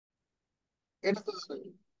এটা তো জানি।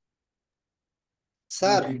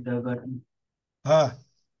 স্যার, হ্যাঁ,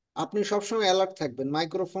 আপনি সবসময় অ্যালার্ট থাকবেন,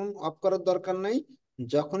 মাইক্রোফোন অফ করার দরকার নাই।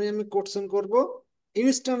 যখনই আমি কোশ্চেন করব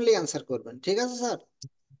ইনস্ট্যান্টলি অ্যান্সার করবেন, ঠিক আছে স্যার?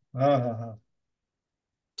 হ্যাঁ, হ্যাঁ, হ্যাঁ।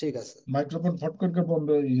 ঠিক আছে। মাইক্রোফোন ফট করে বন্ধ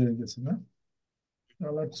হয়ে গেছে না?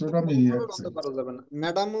 তাহলে চোরামি কোনোভাবে এক বন্ধ সাইড। করা যাবে না,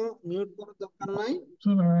 ম্যাডামও মিউট করার দরকার নাই।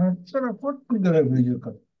 চোরা চোরা ফট করে ভিডিও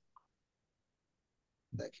কল।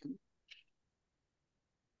 দেখেন,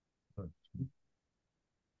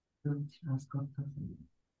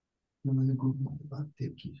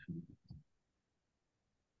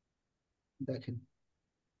 দেখেন।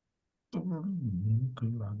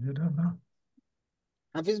 লাগে না।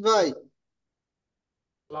 হাফিজ ভাই।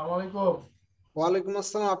 আসসালামু আলাইকুম। ওয়ালাইকুম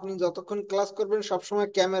আসসালাম। আপনি যতক্ষণ ক্লাস করবেন সবসময়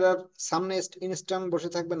ক্যামেরার সামনে ইনস্ট্যান্ট বসে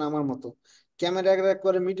থাকবেন আমার মতো, ক্যামেরা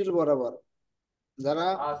একবারে মিডিল বরাবর। যারা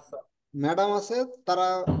আচ্ছা, ম্যাডাম আছে তারা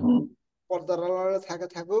পর্দার আড়ালে থাকে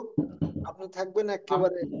থাকুক, আপনি থাকবেন আম-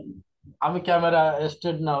 একেবারে। আমি ক্যামেরা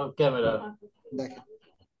স্ট্রেট না ক্যামেরা। দেখেন,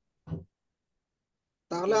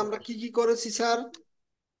 তাহলে আমরা কি কি করেছি স্যার?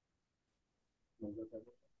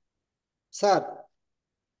 স্যার,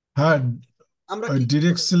 হ্যাঁ, আমরা কি কি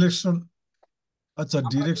ডিরেক্ট করেছি? সিলেকশন। আচ্ছা, আমরা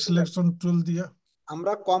ডিরেক্ট কিন্তু দেখেন, সিলেকশন টুল দিয়া।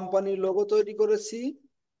 আমরা কোম্পানির লোগো তৈরি করেছি,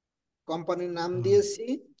 কোম্পানির নাম হুম, দিয়েছি,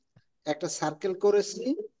 একটা সার্কেল করেছি,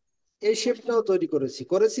 এই শেপটাও তৈরি করেছি,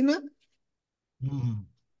 করেছি না? হুম, হুম।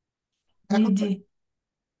 এখন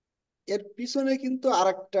এর পিছনে কিন্তু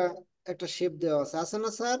আরেকটা একটা শেপ দেওয়া আছে, আছে না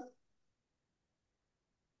স্যার?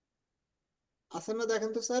 আছে না,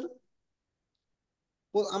 দেখেন তো স্যার।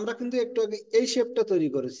 আমরা কিন্তু একটু আগে এই শেপটা তৈরি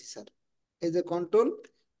করেছি স্যার। এই যে কন্ট্রোল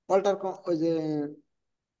অল্টার, ওই যে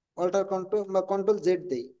অল্টার কন্ট্রোল বা কন্ট্রোল জেড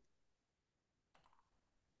দেই,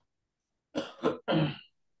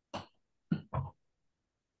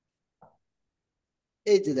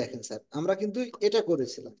 এই যে দেখেন স্যার, আমরা কিন্তু এটা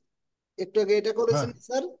করেছিলাম, একটু আগে এটা করেছি হ্যাঁ, না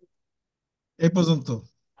স্যার? এই পর্যন্ত।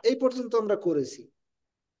 এই পর্যন্ত আমরা করেছি।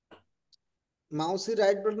 মাউসের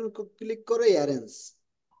রাইট বাটন ক্লিক করে অ্যারেঞ্জ,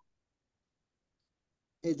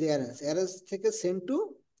 এই যে অ্যারেঞ্জ, অ্যারেঞ্জ থেকে সেন্ড টু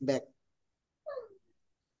ব্যাক।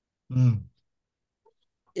 হুম,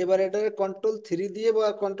 এবার এটা কন্ট্রোল 3 দিয়ে বা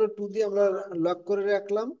কন্ট্রোল 2 দিয়ে আমরা লক করে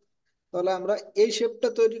রাখলাম। তাহলে আমরা এই শেপটা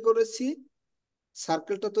তৈরি করেছি,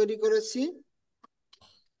 সার্কেলটা তৈরি করেছি।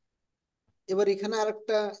 এবার এখানে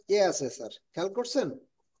আরেকটা আছে স্যার, খেয়াল করছেন?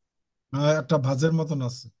 হ্যাঁ, একটা ভাঁজের মতন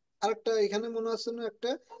আছে। আরেকটা এখানে মনে হচ্ছে না একটা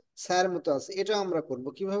ছায়ার মতো আছে, এটা আমরা করব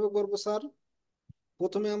কিভাবে করব স্যার?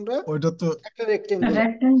 প্রথমে আমরা ওইটা তো। একটা রেক্টেঙ্গেল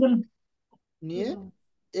রেক্টেঙ্গেল। নিয়ে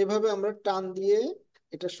এভাবে আমরা টান দিয়ে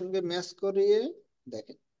এটার সঙ্গে ম্যাচ করিয়ে,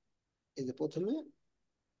 দেখেন, এই যে প্রথমে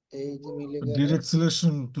এই যে মিলে গেল। Direct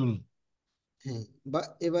selection tool. হ্যাঁ, বা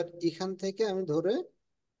এবার এখান থেকে আমি ধরে,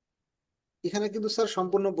 এখানে কিন্তু স্যার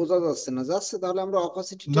সম্পূর্ণ বোঝা যাচ্ছে না, যাচ্ছে? তাহলে আমরা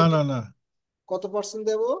অপাসিটিটা না, না, না। কত পার্সেন্ট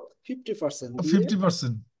দেবো? 50% দিয়ে,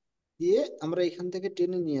 50%। দিয়ে আমরা এখান থেকে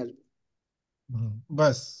টেনে নিয়ে আসবো।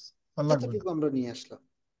 ব্যাস, আর লাগবে না। এতটুকু আমরা নিয়ে আসলাম।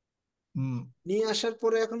 হুম। নিয়ে আসার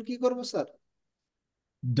পরে এখন কি করব sir?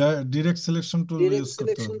 Direct selection tool direct use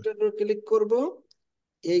করতে হবে। সিলেকশনটা ক্লিক করব,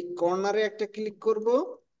 এই কর্নারে একটা ক্লিক করব,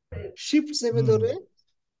 শিফট চেপে হুম, ধরে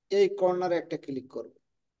এই কর্নারে একটা ক্লিক করব,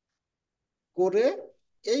 করে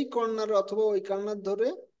এই কর্নার অথবা ওই কর্নার ধরে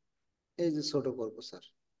এই যে ছোট করব স্যার।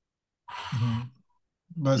 হুম।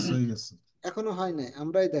 ব্যাস হয়ে গেছে। এখনো হয় নাই,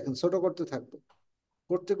 আমরাই দেখেন ছোট করতে থাকবো,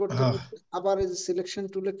 করতে করতে হ্যাঁ। করতে আবার এই যে সিলেকশন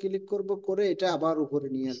টুলে ক্লিক করব, করে এটা আবার উপরে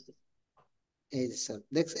নিয়ে আসবো। এই যে স্যার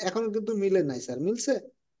দেখছেন, এখন কিন্তু মিলে নাই স্যার, মিলছে?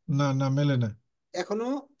 না, না, মেলে না। এখনো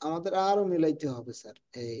আমাদের আরো মিলাইতে হবে স্যার।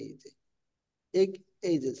 এই যে এই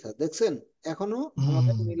এই যে স্যার দেখছেন, এখনো হুম,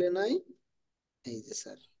 আমাদের হুম, মিলে নাই। এই যে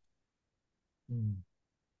স্যার, হুম।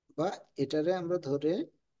 বা এটারে আমরা ধরে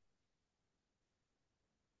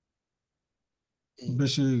এই,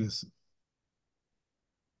 বেশি হয়ে গেছে।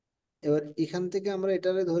 এবার এখান থেকে আমরা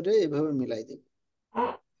এটারে ধরে এভাবে মিলাই দিই।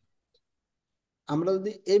 আমরা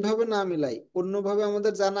যদি এইভাবে না মিলাই, অন্যভাবে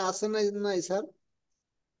আমাদের জানা আছে না? নাই স্যার?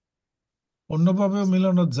 অন্যভাবেও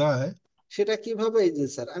মেলানো যায়। সেটা কিভাবে? এই যে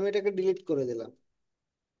স্যার আমি এটাকে ডিলিট করে দিলাম,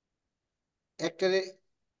 একটা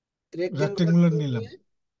রেক্টেঙ্গুলার রেক্টেঙ্গুলার টুল নিলাম, নিয়ে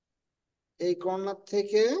এই কর্নার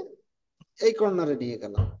থেকে এই কর্নারে নিয়ে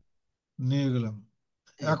গেলাম। নিয়ে গেলাম।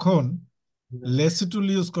 এই এখন লেসি টুল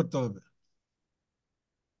ইউজ করতে হবে।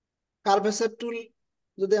 কার্ভেসার টুল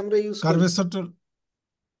যদি আমরা ইউজ করি, কার্ভেসার টুল।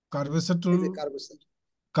 কার্ভেসার এই টুল। যে কার্ভেসার,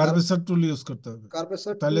 কার্ভেসার টুল ইউজ করতে হবে।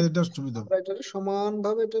 কার্ভেসার তাহলে টুল এটা সুবিধা হবে। আমরা এটারে সমান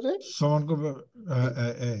ভাবে এটারে সমান করবে।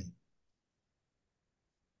 এই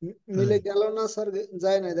মিলে এই গেল না স্যার?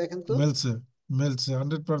 যায় না, দেখেন তো। মিলছে। মিলছে,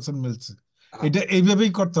 100% মিলছে। আচ্ছা, এটা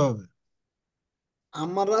এইভাবেই করতে হবে।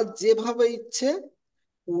 আমরা যেভাবে ইচ্ছে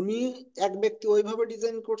উনি এক ব্যক্তি ওইভাবে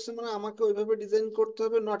ডিজাইন করছে, মানে আমাকে ওইভাবে ডিজাইন করতে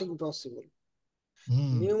হবে, নট ইম্পসিবল।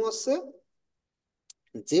 হুম। নিয়ম হচ্ছে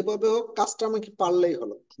যেভাবে হোক কাজটা আমাকে পারলেই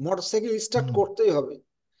হলো, মোটরসাইকেল স্টার্ট হুম। করতেই হবে।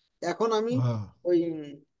 এখন আমি হ্যাঁ। ওই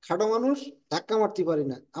খাটো মানুষ, ধাক্কা মারতে পারি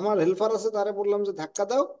না, আমার হেল্পার আছে, তারে বললাম যে ধাক্কা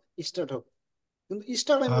দাও, স্টার্ট হোক, কিন্তু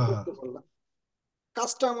স্টার্ট আমি হ্যাঁ, হ্যাঁ, করতে পারলাম,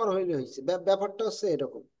 কাজটা আমার হইলে হয়েছে। ব্যাপারটা হচ্ছে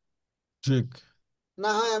এরকম। ঠিক।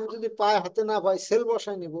 না হয় আমি যদি পায়ে হাতে না পাই, সেল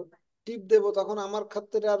বসাই নেব, টিপ দেবো, তখন আমার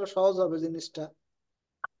ক্ষেত্রে আরো সহজ হবে জিনিসটা।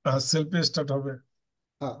 আর সেলফি স্টার্ট হবে।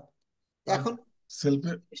 হ্যাঁ। আর এখন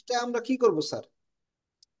সেলফি, জিনিসটা আমরা কি করব স্যার?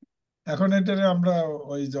 এখন এটারে আমরা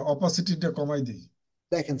ওই যে অপাসিটিটা কমাই দিই।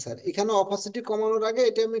 দেখেন স্যার, এখানে অপাসিটি কমানোর আগে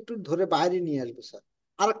এটা আমি একটু ধরে বাইরে নিয়ে আসবো স্যার।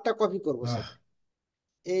 আরেকটা কপি করবো হ্যাঁ, স্যার।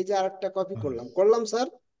 এই যে আরেকটা কপি হ্যাঁ, করলাম করলাম স্যার।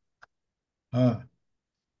 হ্যাঁ।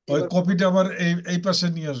 ওই এবার কপিটা আবার এই এই পাশে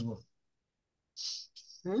নিয়ে আসবো।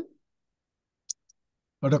 হ্যাঁ,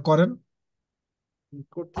 ওটা করেন।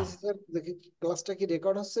 করতেছি স্যার, দেখি ক্লাসটা কি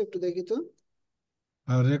রেকর্ড হচ্ছে, একটু দেখি তো।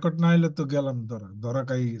 আর রেকর্ড না হইলে তো গেলাম, ধরা ধরা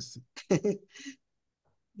খাই গেছি।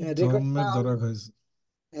 রেকর্ড না, জমের ধরা খাইছি।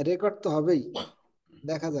 রেকর্ড তো হবেই,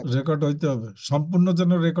 দেখা যাক। রেকর্ড হইতে হবে সম্পূর্ণ,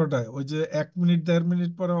 যেন রেকর্ড হয়। ওই যে 1 মিনিট 1.5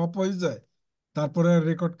 মিনিট পরে অফ হয়ে যায়, তারপরে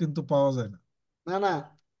রেকর্ড কিন্তু পাওয়া যায় না। না না,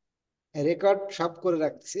 রেকর্ড সব করে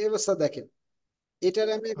রাখতেছি। এবার স্যার দেখেন, এটার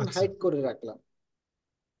আমি এখন আচ্ছা। হাইড করে রাখলাম,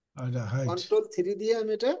 আচ্ছা, হাইট। কন্ট্রোল 3 দিয়ে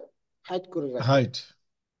আমি এটা হাইড করে রাখলাম। হাইট।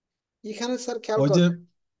 এখানে স্যার খেয়াল ওই যে, করেন,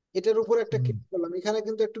 এটার উপর একটা হুম, ক্লিক করলাম, এখানে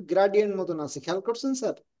কিন্তু একটু গ্রাডিয়েন্ট মতন আছে, খেয়াল করছেন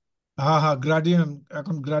স্যার? হ্যাঁ, হ্যাঁ, গ্রাডিয়েন্ট।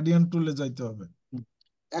 এখন গ্রাডিয়েন্ট টুলে যাইতে হবে। হুম।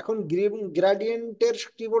 এখন গ্রাডিয়েন্টের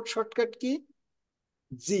কিবোর্ড শর্টকাট কি?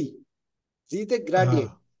 জি। জিতে হ্যাঁ,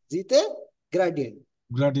 গ্রাডিয়েন্ট, জিতে গ্রাডিয়েন্ট।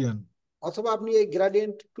 গ্রাডিয়েন্ট। অথবা আপনি এই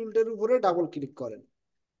গ্রাডিয়েন্ট টুলটার উপরে ডাবল ক্লিক করেন,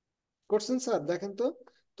 করছেন স্যার? দেখেন তো,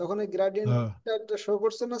 তখন এই হ্যাঁ, গ্রাডিয়েন্টটা শো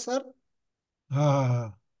করছে না স্যার? হ্যাঁ, হ্যাঁ, হ্যাঁ,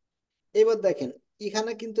 এবার দেখেন,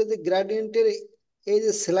 এখানে কিন্তু যে গ্রাডিয়েন্টের এই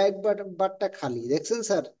যে স্লাইড বারটা খালি, দেখছেন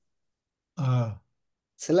স্যার? হ্যাঁ,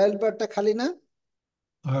 স্লাইড বারটা খালি না?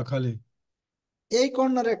 হ্যাঁ, খালি। এই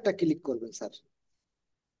কর্নারে একটা ক্লিক করবেন স্যার।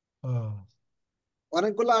 হ্যাঁ,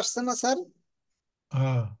 অনেকগুলো আসছে না স্যার?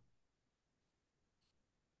 হ্যাঁ।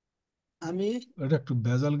 আমি এটা একটু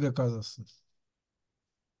ভেজাল গে কাজ আছে।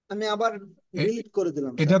 আমি আবার এ- ডিলিট করে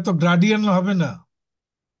দিলাম এটা স্যার। তো গ্রাডিয়েন্ট হবে না।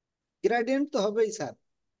 গ্রেডিয়েন্ট তো হবেই স্যার।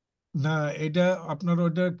 না, এটা আপনার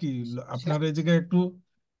ওইটা কি, আপনার সা- এই জায়গায় একটু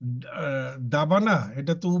দাবা না, দেখেন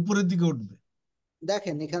এটা তো উপরের দিকে উঠবে।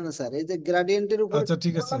 দেখেন এখানে স্যার, এই যে গ্রেডিয়েন্টের উপরে আচ্ছা, click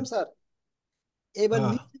ঠিক আছে। করলাম স্যার। এবার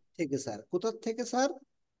হ্যাঁ। নিচের থেকে স্যার, কোথার থেকে স্যার?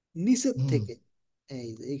 নিচের হুম। থেকে। এই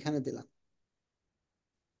যে এইখানে দিলাম,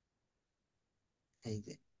 এই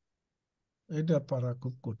যে। এটা পারা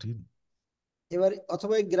খুব কঠিন। এবার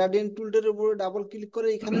অথবা এই গ্রেডিয়েন্ট টুলটার উপরে ডাবল ক্লিক করে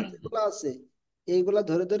এখানে যেগুলো আছে এইগুলা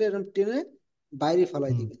ধরে ধরে এরকম টেনে বাইরে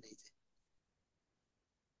ফেলাই হুম। দিবেন, এই যে।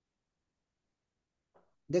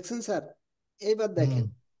 দেখছেন স্যার? এইবার হুম। দেখেন,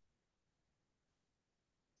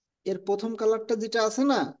 এর প্রথম কালারটা যেটা আছে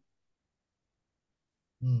না,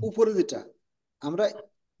 হুম। উপরে যেটা, আমরা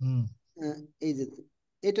হুম। আহ, এই যে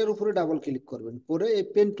এটার উপরে ডাবল ক্লিক করবেন, করে এই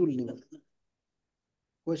পেন টুল নেবেন,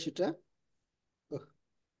 ওই সেটা। ওহ,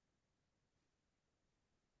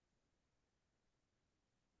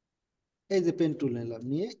 এই যে পেন টুল নিলাম,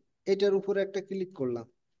 নিয়ে এটার উপরে একটা ক্লিক করলাম।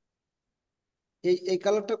 এই এই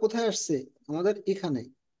কালারটা কোথায় আসছে? আমাদের এখানে।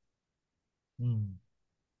 হুম।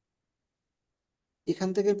 এখান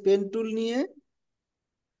থেকে পেন টুল নিয়ে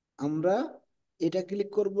আমরা এটা ক্লিক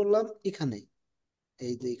করলাম এখানে,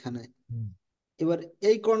 এই যে এখানে। হুম। এবার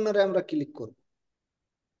এই কর্নারে আমরা ক্লিক করব,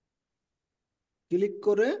 ক্লিক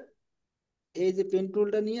করে এই যে পেন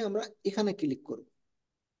টুলটা নিয়ে আমরা এখানে ক্লিক করব।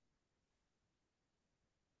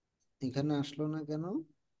 এখানে আসলো না কেন?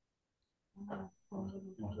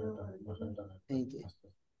 এই যে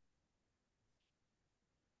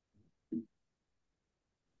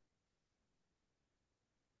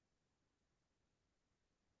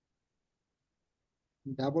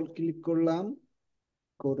ডাবল ক্লিক করলাম,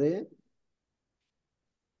 করে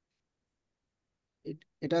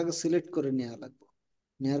এটা আগে সিলেক্ট করে নেওয়া লাগবে,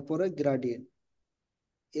 নেওয়ার পরে গ্রাডিয়েন্ট।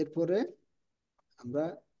 এরপরে আমরা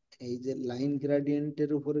এই যে লাইন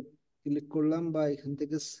গ্রাডিয়েন্টের উপরে ক্লিক করলাম, বা এখান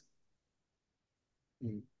থেকে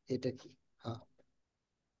হুম, এটা কি, হ্যাঁ,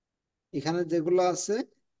 এখানে যেগুলো আছে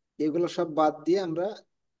এগুলো সব বাদ দিয়ে আমরা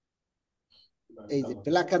এই যে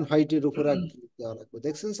ব্ল্যাক অ্যান্ড হোয়াইটের উপরে ক্লিক দেওয়া লাগবে।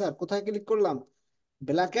 দেখছেন স্যার কোথায় ক্লিক করলাম?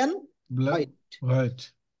 Black and black white. White.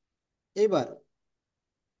 এবার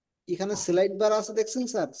এখানে স্লাইড বার আছে, দেখছেন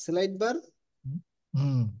স্যার? স্লাইড বার,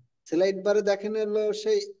 হুম। স্লাইড বারে দেখেন হলো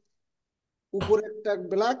সেই উপরে একটা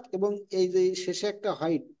ব্ল্যাক এবং এই যে শেষে একটা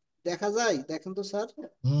হোয়াইট দেখা যায়, দেখেন তো স্যার?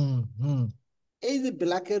 হুম। হুম। এই যে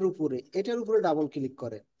ব্ল্যাকের উপরে, এটার উপরে ডাবল ক্লিক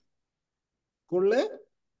করে, করলে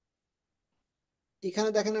এখানে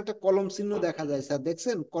দেখেন একটা কলম চিহ্ন দেখা যায় স্যার,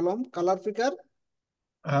 দেখছেন কলম কালার পিকার।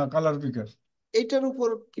 হ্যাঁ, কালার পিকার। এইটার উপর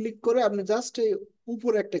ক্লিক করে আপনি জাস্ট এই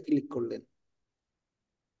উপরে একটা ক্লিক করলেন।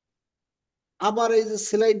 আবার এই যে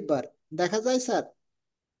স্লাইড বার দেখা যায় স্যার,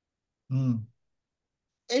 হুম।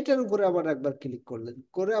 এইটার উপরে আবার একবার ক্লিক করলেন,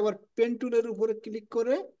 করে আবার পেন টুলের উপরে ক্লিক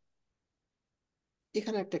করে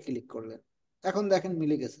এখানে একটা ক্লিক করলেন। এখন দেখেন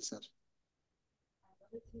মিলে গেছে স্যার।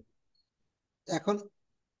 এখন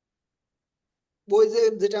ওই যে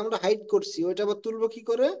যেটা আমরা হাইড করছি ওইটা আবার তুলবো কি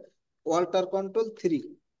করে, অল্টার কন্ট্রোল 3,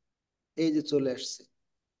 এই যে চলে আসছে।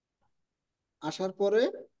 আসার পরে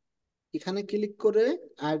এখানে ক্লিক করে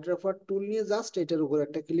আইড্রপার টুল নিয়ে জাস্ট এটার উপর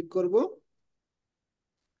একটা ক্লিক করব,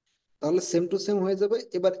 তাহলে সেম টু সেম হয়ে যাবে।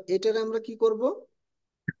 এবার এটার আমরা কি করব,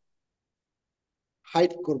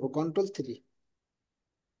 হাইড করব কন্ট্রোল 3।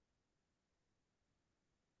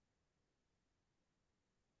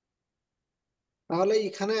 তাহলে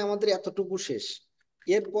এখানে আমাদের এতটুকু শেষ।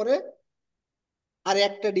 এরপরে আর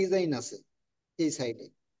একটা ডিজাইন আছে এই সাইডে,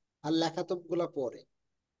 আর লেখা তো গুলা পরে।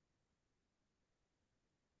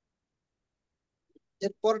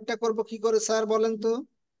 এর পরেরটা করব কি করে স্যার বলেন তো?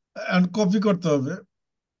 এন্ড কপি করতে হবে,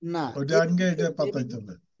 না, ওইটা এই আগে যে এটা নেভি, পাতাইতে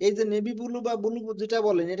হবে। এই যে নেভি ব্লু বা ব্লু যেটা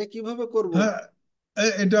বলেন এটা কিভাবে করব? হ্যাঁ,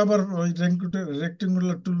 এটা আবার ওই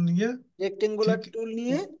রেক্টেঙ্গুলার টুল নিয়ে রেক্টেঙ্গুলার ঠিক টুল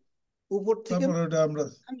নিয়ে উ- উপর থেকে, তারপর ওটা আমরা।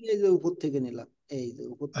 আমি এই যে উপর থেকে নিলাম, এই যে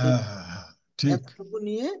উপর থেকে হ্যাঁ, হ্যাঁ, হ্যাঁ, ঠিক। এতটুকু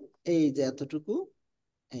নিয়ে, এই যে এতটুকু,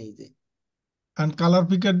 এই যে, এন্ড কালার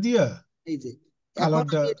পিকার দিয়া এই যে। এখন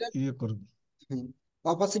কালারটা আমি এটা, ইয়ে করব।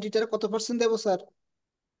 অপাসিটিটার কত পার্সেন্ট দেবো স্যার?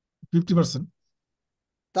 50%।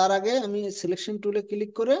 তার আগে আমি সিলেকশন টুলে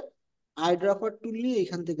ক্লিক করে আইড্রপার টুল নিয়ে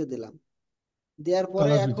এখান থেকে দিলাম। দেওয়ার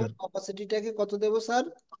পরে কালার এখন পিকার অপাসিটিটাকে কত দেবো স্যার?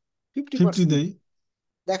 ফিফটি 50 পার্সেন্ট দেই।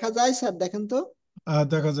 দেখা যায় স্যার, দেখেন তো।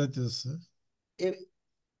 দেখা যাইতেছে।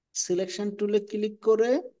 সিলেকশন টুলে ক্লিক করে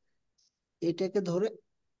এটাকে ধরে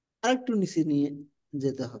আরেকটু নিচে নিয়ে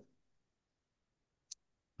যেতে হবে,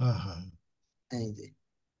 হ্যাঁ, হ্যাঁ। এই যে।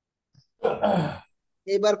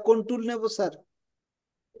 এবার কোন টুল নেব স্যার?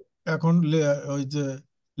 এখন ওই যে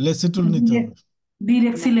লেসি টুল নিতে হবে।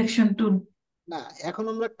 ডিরেক্ট না, সিলেকশন টুল। না, এখন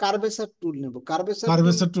আমরা কার্ভেসার টুল নেব। কার্ভেসার টুল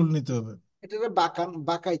কার্ভেসার টুল নিতে হবে। এটা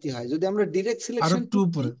বাঁকাইতে হয়। যদি আমরা ডিরেক্ট আর সিলেকশন একটু টুল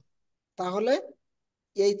উপরে। নিই তাহলে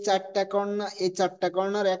এই চারটা কর্নার, এই চারটা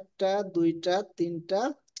কর্নার, একটা দুইটা তিনটা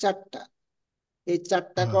চারটা, এই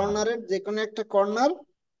চারটা হ্যাঁ, হ্যাঁ। কর্নারের যে কোনো একটা কর্নার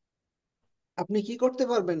আপনি কি করতে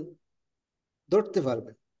পারবেন, ধরতে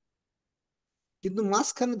পারবেন। কিন্তু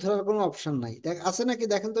মাঝখানে ধরার কোনো অপশন নাই, দেখ আছে নাকি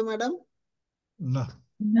দেখেন তো ম্যাডাম। না,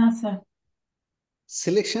 না স্যার।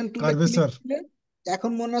 সিলেকশন টুলে ক্লিক কার্ভেসার। করলে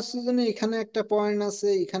এখন মনে হচ্ছে যেন এখানে একটা পয়েন্ট আছে,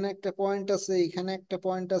 এখানে একটা পয়েন্ট আছে, এখানে একটা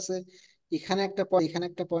পয়েন্ট আছে, এখানে একটা পয়েন্ট, এখানে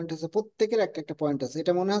একটা পয়েন্ট আছে, প্রত্যেকের একটা একটা পয়েন্ট আছে,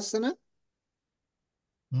 এটা মনে হচ্ছে না?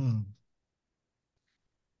 হুম।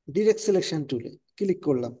 ডিরেক্ট সিলেকশন টুলে ক্লিক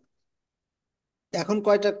করলাম, এখন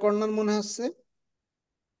কয়টা কর্নার মনে হচ্ছে?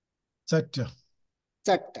 4টা।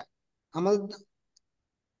 চারটা। আমাদের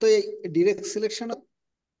তো এই ডিরেক্ট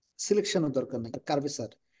সিলেকশনের দরকার নেই,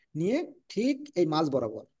 কার্ভেসার নিয়ে ঠিক এই মাঝ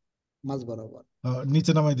বরাবর, মাঝ বরাবর।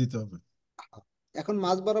 নিচে নামাই দিতে হবে। এখন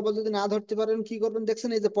মাঝ বরাবর যদি না ধরতে পারেন কি করবেন,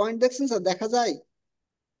 দেখছেন এই যে পয়েন্ট, দেখছেন স্যার দেখা যায়?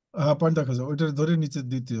 হ্যাঁ, পয়েন্ট দেখা যায়, ওইটা ধরে নিচে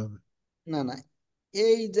দিতে হবে। না, না,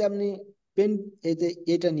 এই যে আপনি পেন, এই যে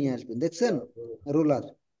এটা নিয়ে আসবেন, দেখছেন রোলার,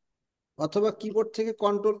 অথবা কিবোর্ড থেকে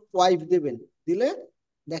কন্ট্রোল দেবেন, দিলে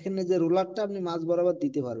দেখেন এই যে রোলারটা আপনি মাঝ বরাবর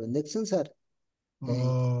দিতে পারবেন, দেখছেন স্যার? এই যে।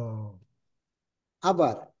 ও।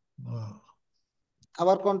 আবার, ও।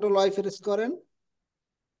 আবার কন্ট্রোল প্রেস করেন,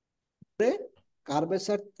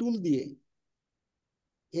 কার্ভেসার টুল দিয়ে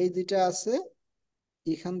এই যেটা আছে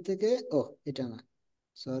এখান থেকে, ও এটা না,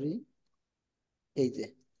 সরি, এই যে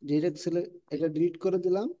ডিরেক্ট সিলেক্ট, এটা ডিলিট করে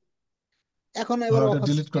দিলাম। এখন এবার ওটা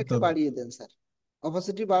ডিলিট করতে অপাসিটিটাকে হবে। বাড়িয়ে দেন স্যার,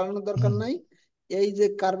 অপাসিটি বাড়ানোর দরকার হুম। নাই। এই যে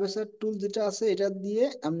কার্ভেসার টুল যেটা আছে এটা দিয়ে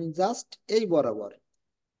আপনি জাস্ট এই বরাবর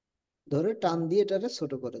ধরে টান দিয়ে এটাকে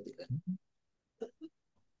ছোট করে দিলেন।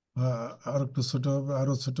 আর একটু ছোট হবে,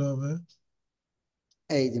 আরো ছোট হবে।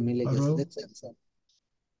 এই যে মিলে আরো, গেছে, দেখছেন স্যার?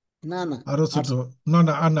 না, না, আরো আর, ছোট। না,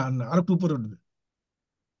 না, আর না, আর না, আর একটু উপরে উঠবে।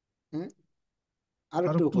 হ্যাঁ, আর আর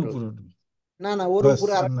একটু একটু উপরে উপরে উঠবে। উঠবে। না, না, ওর ব্যাস,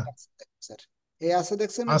 উপরে আর আর না। একটা আছে দেখেন স্যার, এই আছে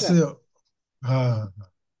দেখছেন এটা? আছে। হ্যাঁ, হ্যাঁ, হ্যাঁ।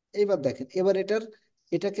 এইবার দেখেন, এবার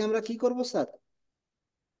এটাকে আমরা কি করব স্যার?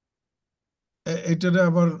 এটারে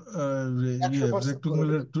আবার ইয়ে 100% করে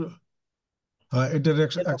রেক্টুঙ্গুলার। দেবেন। হ্যাঁ, এটা এর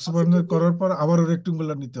 100% অপাসিটিকে, করার পর আবারও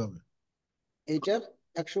রেক্টুঙ্গুলার নিতে হবে। এইটার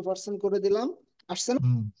 100% করে দিলাম, আসছে না?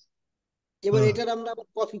 হুম। এবার হ্যাঁ, এটার আমরা আবার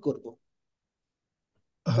কপি করব।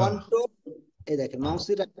 হ্যাঁ, কন্ট্রোল, এই দেখেন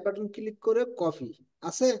মাউসের রাইট বাটন ক্লিক করে কপি,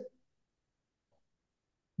 আছে?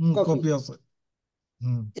 কপি। কপি আছে।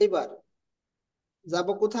 হুম। এবার যাব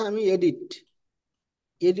কোথায়, আমি এডিট,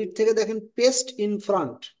 এডিট থেকে দেখেন paste in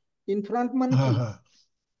front, in front মানে হ্যাঁ কি, হ্যাঁ,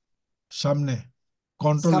 সামনে,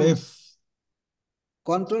 কন্ট্রোল সামনে, এফ।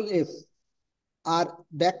 Control F. আর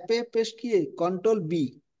ব্যাক পে পেস্ট কি, কন্ট্রোল বি,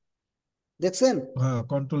 দেখছেন? হ্যাঁ,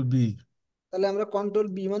 কন্ট্রোল বি। তাহলে আমরা কন্ট্রোল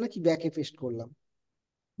বি মানে কি, ব্যাকে পেস্ট করলাম।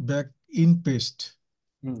 Back in paste.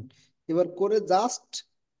 হুম। এবার করে জাস্ট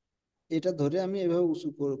এটা ধরে আমি এভাবে উঁচু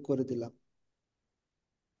করে দিলাম,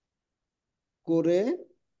 করে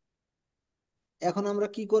এখন আমরা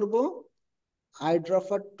কি করব,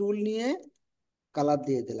 আইড্রপার টুল নিয়ে কালার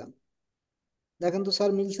দিয়ে দিলাম। দেখেন তো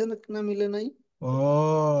স্যার মিলছে না, না মিলে নাই? ও,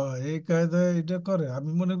 এই কায়দায় এটা করে,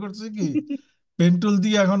 আমি মনে করছি কি পেন্টুল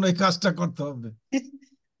দিয়ে এখন এই কাজটা করতে হবে।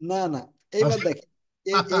 না না, এইবার দেখেন,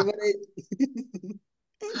 এইবারে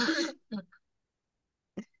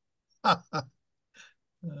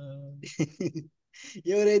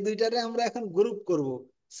এবার এই দুইটারে আমরা এখন গ্রুপ করব,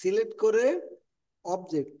 সিলেক্ট করে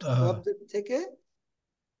অবজেক্ট, অবজেক্ট থেকে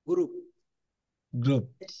গ্রুপ, গ্রুপ।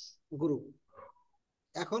 গ্রুপ।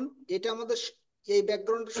 এখন এটা আমাদের এই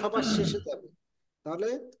ব্যাকগ্রাউন্ড সবার শেষে যাবে, তাহলে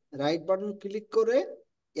রাইট বাটন ক্লিক করে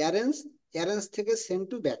অ্যারেঞ্জ, অ্যারেঞ্জ থেকে সেন্ড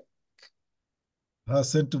টু ব্যাক, হ্যাঁ,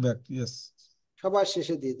 সেন্ড টু ব্যাক, ইয়েস। সবার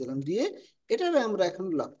শেষে দিয়ে দিলাম, দিয়ে এটারে আমরা এখন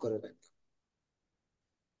লক করে রাখলাম।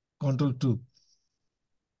 Control two.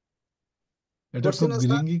 এটা করছে খুব না স্যার?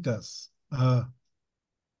 গিরিঙ্গি কাজ। হ্যাঁ।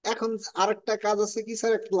 এখন আরেকটা কাজ আছে কি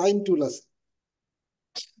স্যার, একটা লাইন টুল আছে,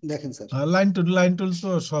 দেখেন স্যার, হ্যাঁ, লাইন টুল তো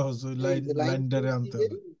সহজ, ওই এই লাইন যে লাইন লাইন টুল ডারে আনতে দিয়ে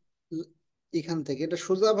হবে। এখান থেকে এটা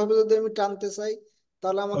সোজা ভাবে যদি আমি টানতে চাই,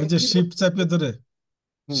 তাহলে ওই আমাকে যে কি শিফট ধরতে চাপে হবে? ধরে,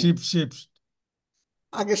 হুম, শিফট শিফট।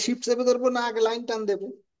 আগে শিফট চেপে ধরবো না আগে লাইন টান দেবো?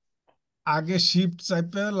 আগে শিফট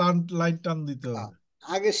চাপে লাইন টান দিতে আহ, হবে,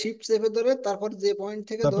 আগে শিফট চেপে ধরে তারপর যে পয়েন্ট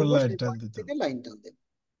থেকে তারপর ধরবো লাইন সেই টান পয়েন্ট দিতে থেকে হবে। লাইন টান দেবো।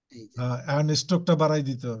 এই যে হ্যাঁ, এখন স্ট্রোকটা বাড়াই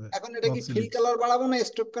দিতে হবে। এখন এটা নট কি ফিল সিলেক্ট। কালার বাড়াবো না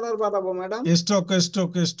স্ট্রোক কালার বাড়াবো madam? Stroke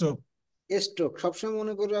stroke stroke. Stroke, সবসময়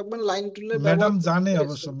মনে করে রাখবেন লাইন টুলের ব্যবহার ম্যাডাম করতে জানে গেলে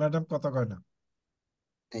অবশ্য, stroke। ম্যাডাম কথা কয় না।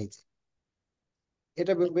 এই যে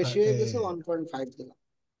এটা বেশি হয়ে গেছে, এই, 1.5 দিলাম।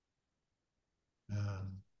 হ্যাঁ,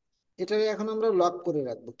 এটা এখন আমরা লক করে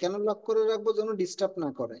রাখবো, কেন লক করে রাখবো, যেন ডিস্টার্ব না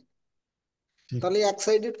করে। ঠিক। তাহলে এক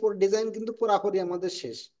সাইডের ডিজাইন কিন্তু পুরাপুরি আমাদের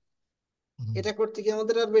শেষ। হুম। এটা করতে কি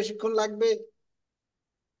আমাদের আর বেশিক্ষণ লাগবে?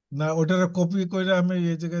 না, ওটার কপি করে আমি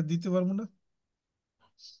এই জায়গায় দিতে পারবো না।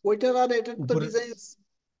 ওইটার আর এটার তো উপরে ডিজাইন,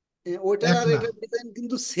 ওইটার এক আর না, এটার ডিজাইন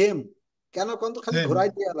কিন্তু সেম, কেন কোন তো খালি সেম, ঘোরাই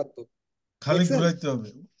দেওয়া লাগতো, খালি দেখছেন? ঘুরাইতে হবে।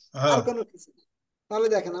 আর হ্যাঁ। কোনো কিছু না। তাহলে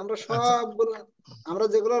দেখেন আমরা আচ্ছা। সবগুলো, আমরা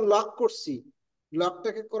যেগুলো লক করছি,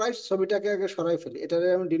 লকটাকে করাই ছবিটাকে আগে সরাই ফেলি, এটারে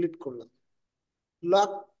আমি ডিলিট করলাম।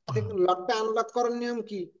 লক থেকে লকটা আনলক করার নিয়ম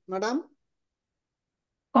কি madam?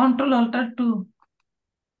 Control alter two.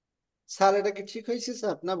 Sir এটা কি ঠিক হয়েছে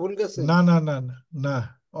স্যার, না ভুল গেছে? না না না না না,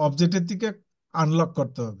 অবজেক্টের দিকে আনলক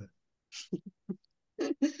করতে হবে।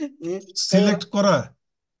 সিলেক্ট করা,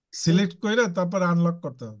 সিলেক্ট করে তারপর আনলক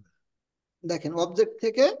করতে হবে। দেখেন অবজেক্ট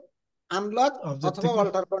থেকে আনলক অবজেক্ট অথবা থেকে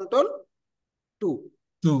অল্টার কন্ট্রোল টু,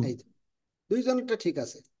 টু। এই যে দুইজনটা ঠিক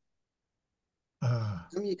আছে।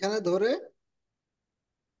 আমি এখানে ধরে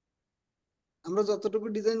আমরা যতটুকু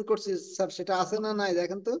ডিজাইন করছি স্যার সেটা আছে না নাই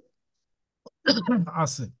দেখেন তো,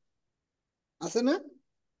 আছে। আছে না?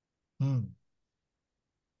 হুম।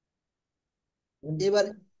 এবার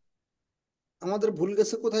আমাদের ভুল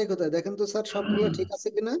গেছে কোথায় কোথায় দেখেন তো স্যার, সবগুলো ঠিক আছে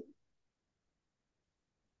কিনা?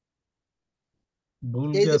 ভুল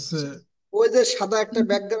এই যে গেছে। ওই যে সাদা একটা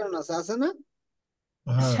ব্যাকগ্রাউন্ড আছে, আছে না?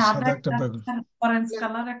 হ্যাঁ, সাদা সাদা একটা একটা ব্যাগ। অরেঞ্জ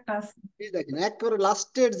কালার একটা আছে। এই দেখেন একেবারে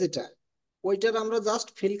লাস্টের যেটা, ওইটার আমরা জাস্ট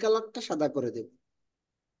ফিল কালারটা সাদা করে দেব।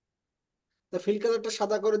 তা ফিল কালারটা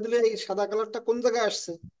সাদা করে দিলে এই সাদা কালারটা কোন জায়গায়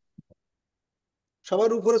আসছে,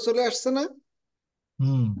 সবার উপরে চলে আসছে না?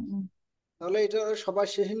 হুম। হুম। তাহলে এটা সবার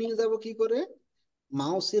শেষে নিয়ে যাব কি করে,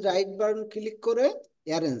 মাউসের রাইট বাটন ক্লিক করে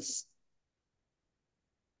অ্যারেঞ্জ,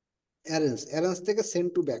 অ্যারেঞ্জ, অ্যারেঞ্জ থেকে সেন্ড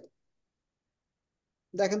টু ব্যাক,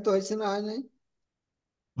 দেখেন তো হয়েছে না হয় নাই?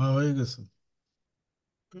 হ্যাঁ, হয়ে গেছে।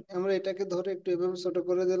 আমরা এটাকে ধরে একটু এভাবে ছোট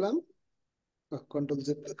করে দিলাম, কন্ট্রোল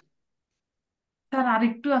জেড, স্যার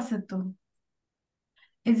আরেকটু আছে তো,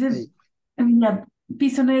 এই যে এই ইয়া,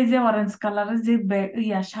 পিছনে এই যে অরেঞ্জ কালারের যে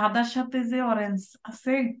সাদার সাথে যে অরেঞ্জ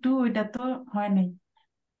আছে একটু, ওইটা তো হয় নাই।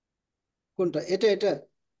 কোনটা, এটা এটা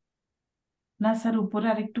না স্যার, উপরে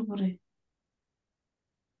আরেকটু উপরে।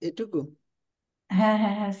 এটুকু? হ্যাঁ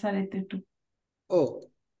হ্যাঁ হ্যাঁ স্যার, এই তো একটু। ও,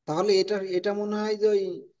 তাহলে এটা এটা মনে হয় যে ওই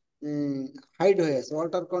হাইড হয়ে আছে,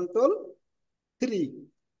 অল্টার কন্ট্রোল থ্রি,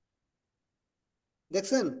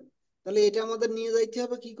 দেখছেন? তাহলে এটা আমাদের নিয়ে যাইতে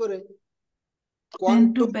হবে কি করে, send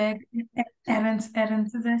to control, back, arrange,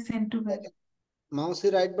 অ্যারেঞ্জে যায় সেন্ড টু ব্যাক।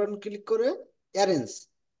 মাউসের রাইট বাটন ক্লিক করে অ্যারেঞ্জ,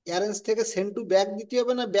 অ্যারেঞ্জ থেকে সেন্ড টু ব্যাক দিতে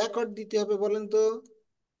হবে না ব্যাকওয়ার্ড দিতে হবে বলেন তো?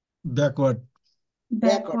 Backward.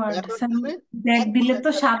 Backward, backward backward sir. মানে ব্যাক একবার দিলে তো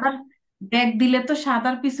একবার সাদার, ব্যাক দিলে তো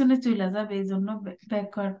সাদার পিছনে চলে যাবে, এই জন্য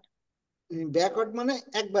ব্যাকওয়ার্ড। ব্যাকওয়ার্ড মানে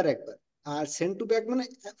একবার একবার, আর সেন্ড টু ব্যাক মানে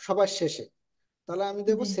সবার শেষে। তাহলে আমি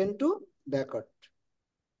দেবো জি। Send to backward.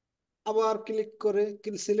 আবার ক্লিক করে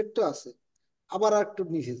সিলেক্ট তো আছে, আবার আর একটু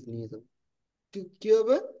নিচে নিয়ে যাবো। কি কি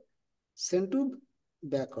হবে? Send to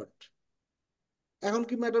backward. এখন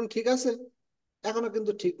কি ম্যাডাম ঠিক আছে? এখনো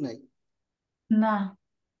কিন্তু ঠিক নাই। না।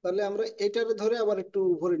 তাহলে আমরা এটারে ধরে আবার একটু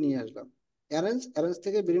উপরে নিয়ে আসলাম। অ্যারেঞ্জ, অ্যারেঞ্জ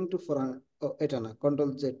থেকে ব্রিং টু ফোর, ও এটা না,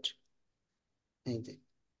 কন্ট্রোল জেড। এই যে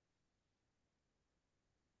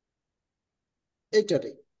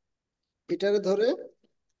এইটারে, এটারে ধরে,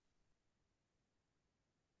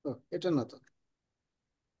 ও এটা না তো,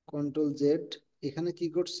 কন্ট্রোল জেড। এখানে কি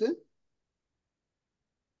করছে?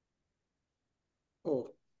 ও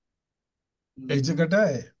এই উম,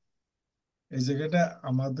 জায়গাটায়, এই জায়গাটা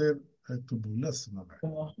আমাদের একটু ভুল আছে মনে হয়।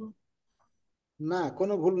 না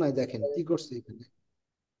কোনো ভুল নাই, দেখেন কি করছে এখানে।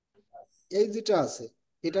 এই যেটা আছে,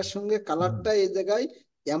 এটার সঙ্গে হুম। কালারটা এই জায়গায়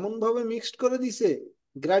এমন ভাবে মিক্সড করে দিছে,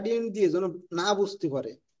 গ্রাডিয়েন্ট দিয়ে, যেন না বুঝতে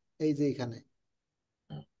পারে। এই যে এখানে,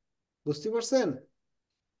 বুঝতে পারছেন?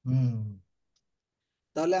 হুম।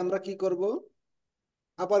 তাহলে আমরা কি করব?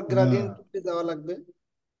 আবার হ্যাঁ, গ্রাডিয়েন্ট দেওয়া লাগবে।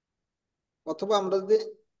 অথবা আমরা যদি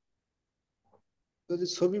যদি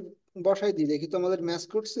ছবি বসাই দিই, দেখি তো আমাদের ম্যাচ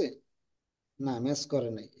করছে। না, ম্যাচ করে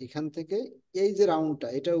নাই। এখান থেকে এই যে রাউন্ডটা,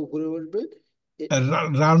 এটা উপরে উঠবে। এ-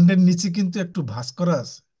 রাউন্ডের নিচে কিন্তু একটু ভাঁজ করা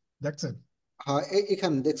আছে, দেখছেন? হ্যাঁ,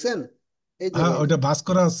 এখানে দেখছেন, এই হ্যাঁ, জায়গায়। ওইটা ভাঁজ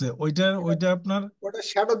করা আছে, ওইটা এটা, ওইটা আপনার ওটা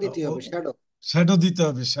শ্যাডো দিতে হবে, শ্যাডো। শ্যাডো দিতে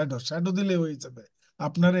হবে। শ্যাডো শ্যাডো দিলে হয়ে যাবে।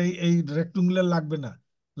 আপনার এই এই রেক্টুঙ্গুলার লাগবে না।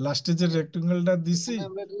 লাস্টে যে রেক্টুঙ্গেলটা দিছি এখানে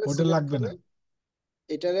আমরা এটা ওটা সিলেক্ট লাগবে করে না।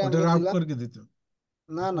 এটারে ওটা আমরা আউট দিলাম। করে দিতে হবে।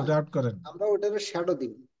 না না, ওটা আউট করেন। আমরা ওটারে শ্যাডো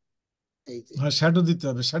দিব। এই যে হ্যাঁ, শ্যাডো দিতে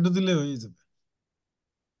হবে, শ্যাডো দিলে হয়ে যাবে।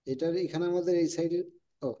 এটার এখানে আমাদের এই সাইডে,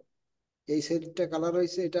 ও এই সাইডটা কালার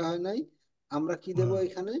হয়েছে, এটা হয় নাই। আমরা কি দেব হ্যাঁ।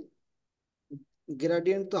 এখানে?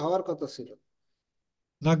 গ্রেডিয়েন্ট তো হওয়ার কথা ছিল।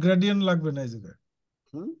 না, গ্রেডিয়েন্ট লাগবে না এই জায়গায়।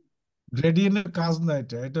 হুম। গ্রেডিয়েন্টের কাজ না,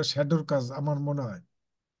 এটা এটা শ্যাডোর কাজ আমার মনে হয়।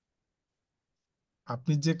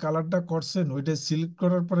 আপনি যে কালারটা করছেন ওইটা সিলেক্ট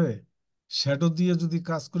করার পরে শ্যাডো দিয়ে যদি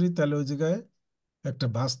কাজ করি তাহলে ওই জায়গায় একটা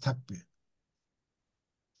ভাঁজ থাকবে।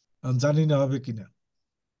 আমি জানি না হবে কিনা।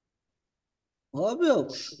 হবে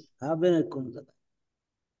অবশ্যই, হবে না কোন জায়গায়?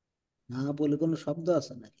 না বলে কোনো শব্দ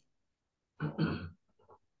আছে নাকি?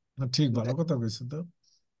 না, ঠিক ভালো দেখ, কথা কইছে তো।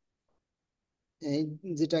 এই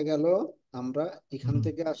যেটা গেল, আমরা এখান হুম।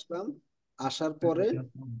 থেকে আসলাম। আসার পরে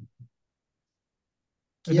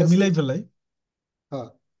কি এটা আছে? মিলাই ফেলাই। হ্যাঁ,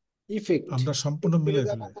 ইফেক্ট। আমরা সম্পূর্ণ থেকে মিলাই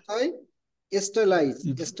যাব ফেলাই। কোথায়? স্টাইলাইজ।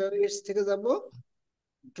 ইফ স্টাইলাইজ থেকে যাব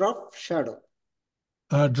drop shadow.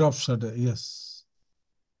 Drop shadow, yes.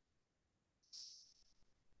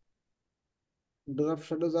 Drop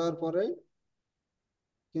shadow যাওয়ার পরে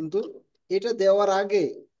কিন্তু এটা দেওয়ার আগে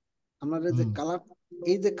আমাদের যে হুম। কালার,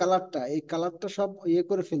 এই যে কালারটা, এই কালারটা সব ইয়ে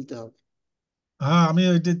করে ফেলতে হবে। হ্যাঁ, আমি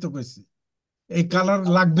ওইটাই তো কইছি। এই এই কালার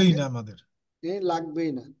লাগবেই কালারটাকে না আমাদের।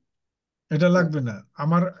 লাগবেই না। এটা তা লাগবে না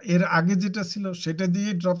আমার। এর আগে যেটা ছিল সেটা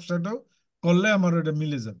দিয়ে ড্রপ শ্যাডো করলে আমার ওটা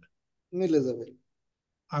মিলে যাবে। মিলে যাবে।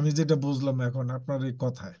 আমি যেটা বুঝলাম এখন আপনার এই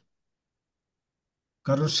কথায়,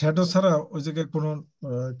 কারণ হুম, শ্যাডো ছাড়া ওই জায়গায় কোনো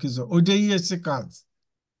কিছু, ওইটাই হচ্ছে কাজ।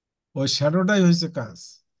 ওই শ্যাডোটাই হয়েছে কাজ।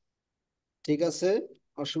 ঠিক আছে,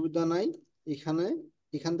 অসুবিধা নাই। এখানে,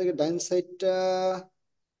 এখান থেকে ডাইন সাইডটা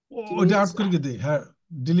কি ওইটা মিল আউট আছে? করে দিই, হ্যাঁ।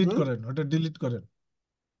 ডিলিট হুম। করেন, ওটা ডিলিট করেন।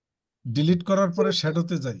 ডিলিট করার পরে এটা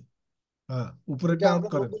শ্যাডোতে যাই। হ্যাঁ, এটা উপরেরটা আউট আমরা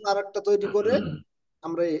করেন। নতুন আর একটা তৈরি করে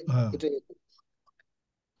আমরা হ্যাঁ। এটা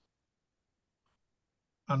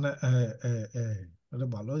আনে এটা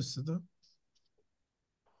ভালো হচ্ছে তো।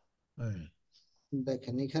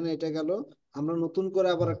 দেখেন। এখানে এটা গেল, আমরা নতুন করে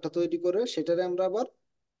আবার একটা তৈরি করে সেটারে আমরা আবার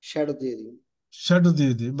শ্যাডো দিয়ে দিই। শ্যাডো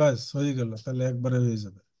দিয়ে দিই, ব্যাস হয়ে গেল, তাহলে একবারে হয়ে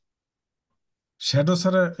যাবে। শ্যাডো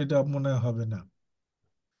ছাড়া এটা মনে হয় হবে না।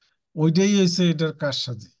 ওইটাই হয়েছে এটার কাজ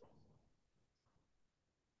সাজি।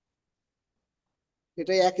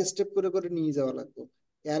 এটা এক স্টেপ করে করে নিয়ে যাওয়া লাগবে।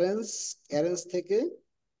 অ্যারেঞ্জ, অ্যারেঞ্জ থেকে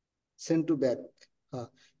সেন্ড টু ব্যাক। হ্যাঁ,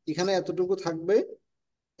 এখানে এতটুকু থাকবে।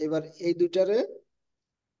 এবার এই দুইটারে,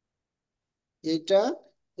 এইটা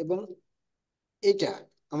এবং এইটা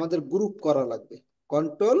আমাদের গ্রুপ করা লাগবে।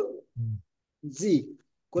 কন্ট্রোল হুম। জি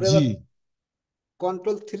করে জি। এবার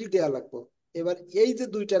কন্ট্রোল থ্রি দেওয়া লাগবে। এবার এই যে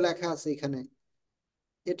দুইটা লেখা আছে এখানে,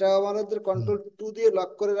 এটা আমাদের হুম। কন্ট্রোল টু দিয়ে লক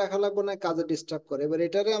করে রাখা লাগবে, না কাজে ডিস্টার্ব করে। এবার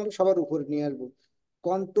এটারে আমরা সবার উপরে নিয়ে আসবো।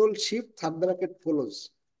 Control shift third bracket close.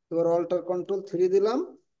 এবার অল্টার কন্ট্রোল থ্রি দিলাম।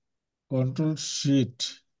 Control sheet,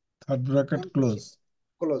 third bracket close.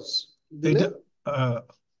 Close দিলে এটা আহ,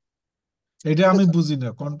 এটা এটা আমি বুঝি না,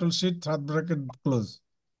 control sheet third bracket close.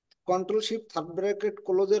 Control shift third bracket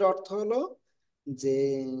ক্লোজের অর্থ হলো যে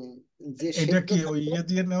যে এটা শেপটা কি ওই থাকবে ইয়ে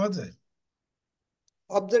দিয়ে নেওয়া যায়?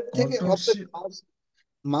 অবজেক্ট থেকে, control object sheet.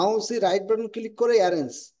 মাউসে right button click করে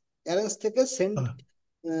অ্যারেঞ্জ, অ্যারেঞ্জ থেকে সেন্ড,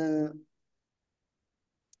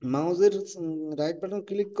 মাউসের রাইট বাটন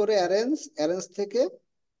ক্লিক করে অ্যারেঞ্জ, অ্যারেঞ্জ থেকে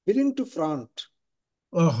ব্রিং টু ফ্রন্ট।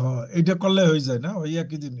 ওহো, এটা করলে হয়ে যায় না ওই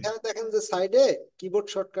একই জিনিস? এখানে দেখেন যে সাইডে কিবোর্ড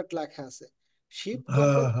শর্টকাট লেখা আছে, শিফট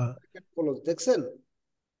হ্যাঁ কন্ট্রোল হ্যাঁ ক্লোজ, দেখছেন?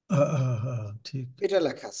 হ্যাঁ হ্যাঁ, হ্যাঁ, ঠিক এটা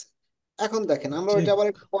লেখা আছে। এখন দেখেন আমরা ওইটা ঠিক। আবার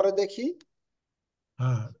একটু পরে দেখি।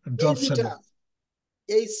 হ্যাঁ, এই ড্রপ যেটা, শ্যাডো।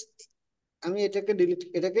 এই আমি এটাকে ডিলিট,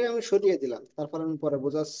 এটাকে আমি সরিয়ে দিলাম, তারপর আমি পরে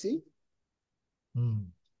বোঝাচ্ছি। হুম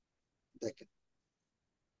দেখেন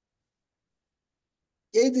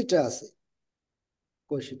এই যেটা আছে,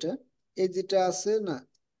 কই সেটা, এই যেটা আছে না,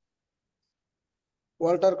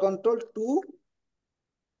 অল্টার কন্ট্রোল 2,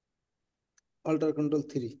 অল্টার কন্ট্রোল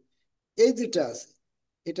 3, এই যেটা আছে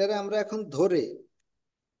এটারে আমরা এখন ধরে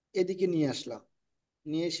এদিকে নিয়ে আসলাম,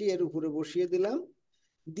 নিয়ে এসে এর উপরে বসিয়ে দিলাম,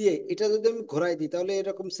 দিয়ে এটা যদি আমি ঘোরাই দিই তাহলে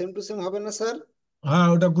এরকম সেম টু সেম হবে না স্যার? হ্যাঁ,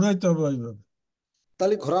 ওটা ঘুরাইতে হবে ওইভাবে।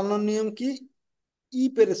 তাহলে ঘোরানোর নিয়ম কি? ই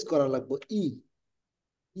প্রেস করা লাগবে, ই,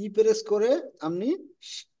 ই প্রেস করে আপনি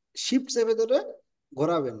শিফট চেপে ধরে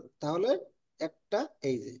ঘোরাবেন, তাহলে একটা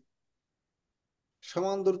এই যে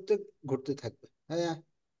সমান দূরত্বে ঘুরতে থাকবে। হ্যাঁ,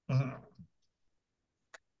 হুম,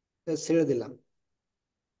 ছেড়ে দিলাম।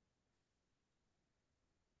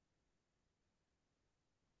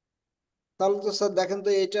 তাহলে তো স্যার দেখেন তো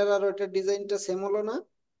এটার আর ওইটার ডিজাইনটা সেম হলো না?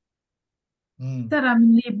 হুম। স্যার আমি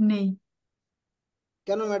লিভ নেই।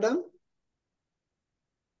 কেন ম্যাডাম,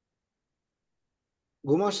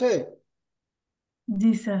 ঘুম আসে?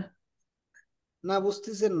 জি স্যার, না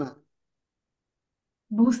বুঝতেছেন না?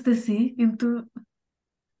 বুঝতেছি কিন্তু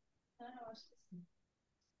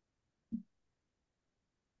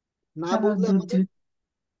না স্যার আর বুঝলে ধৈর্য। আমাদের,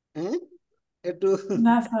 হ্যাঁ একটু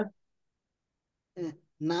না স্যার। হ্যাঁ,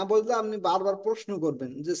 না বুঝলে আপনি বারবার প্রশ্ন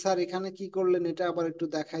করবেন যে স্যার এখানে কি করলেন, এটা আবার একটু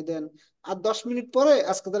দেখাই দেন। আর 10 মিনিট পরে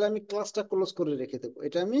আজকে তাহলে আমি ক্লাসটা ক্লোজ করে রেখে দেবো,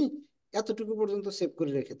 এটা আমি এতটুকু পর্যন্ত সেভ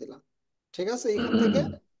করে রেখে দিলাম। ঠিক আছে, এখান থেকে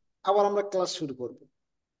আবার আমরা ক্লাস শুরু করব।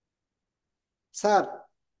 স্যার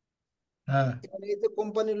হ্যাঁ এখানে এই যে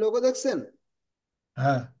কোম্পানির লোগো দেখছেন,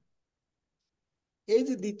 হ্যাঁ। এই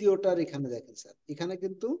যে দ্বিতীয়টার এখানে দেখেন স্যার, এখানে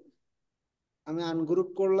কিন্তু আমি আনগ্রুপ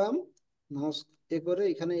করলাম, মাউস এ করে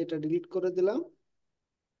এখানে এটা ডিলিট করে দিলাম।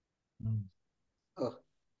 হুম ও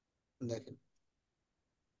দেখেন,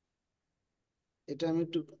 এটা আমি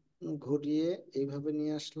একটু ঘুরিয়ে এইভাবে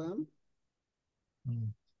নিয়ে আসলাম। হুম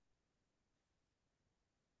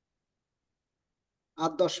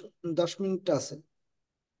আর 10 10 মিনিট আছে,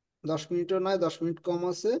 10 মিনিটও নয়, 10 মিনিট কম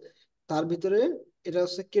আছে, তার ভিতরে এটা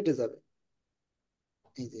হচ্ছে কেটে যাবে।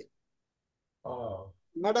 এই যে ও,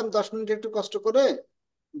 ম্যাডাম 10 মিনিট একটু কষ্ট করে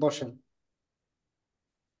বসেন,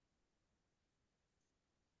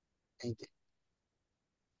 এই যে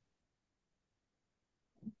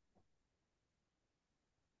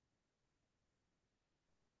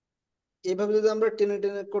এইভাবে যদি আমরা টেনে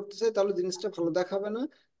টেনে করতে চাই তাহলে জিনিসটা ভালো দেখাবে না।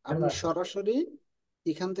 কেন আপনি আছে? সরাসরি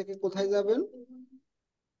এখান থেকে কোথায় যাবেন,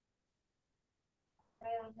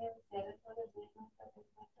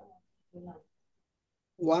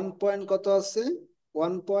 1 পয়েন্ট কত আছে,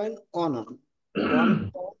 1.1 অন,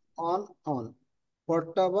 1.1 অন,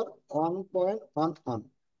 পরটা আবার 1.1 অন।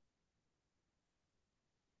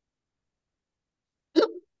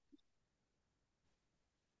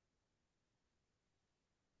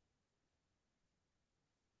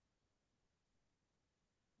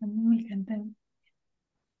 আমি এখানটা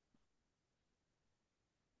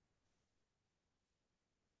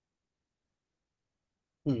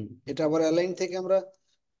হুম, এটা আবার অ্যালাইন থেকে আমরা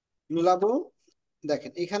মিলাবো।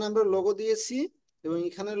 দেখেন এখানে আমরা লোগো দিয়েছি, এবং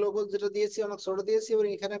এখানে লোগো যেটা দিয়েছি অনেক ছোট দিয়েছি, এবং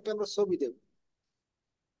এখানে একটা আমরা ছবি দেব।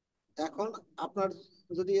 এখন আপনার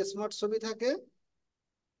যদি স্মার্ট ছবি থাকে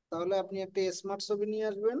তাহলে আপনি একটা স্মার্ট ছবি নিয়ে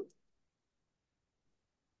আসবেন।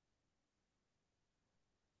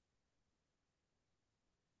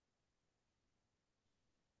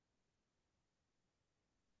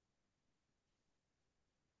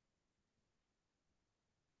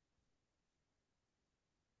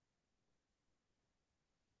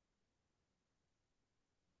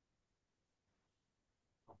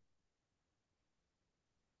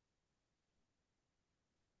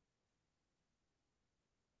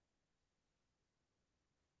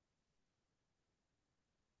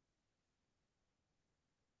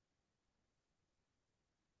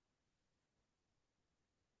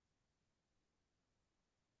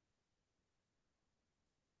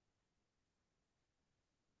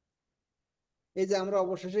 এই যে আমরা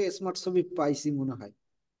অবশেষে স্মার্ট ছবি পাইছি মনে হয়।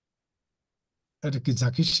 এটা কি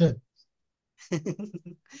জাকির সাহেব?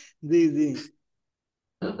 জি জি।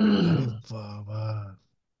 আরে বাবা,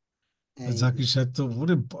 এই যে জাকির সাহেব তো,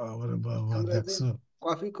 ওরে বাবা রে বাবা, আমরা এই যে দেখছো?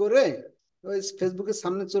 কপি করে ওই ফেসবুকের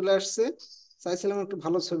সামনে চলে আসছে, চাইছিলাম একটু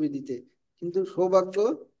ভালো ছবি দিতে, কিন্তু সৌভাগ্য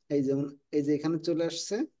এই যেমন এই যে এখানে চলে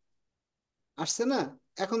আসছে, আসছে না?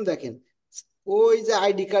 এখন দেখেন, ওই যে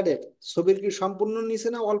আইডি কার্ডের ছবির কি সম্পূর্ণ নিচে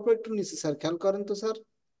না অল্প একটু নিচে স্যার, খেয়াল করেন তো স্যার।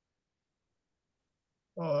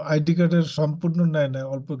 আইডি কার্ডের সম্পূর্ণ নেয় না,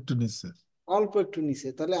 অল্প একটু নিচ্ছে। অল্প একটু নিচে,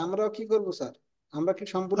 তাহলে আমরাও কি করব স্যার? আমরা কি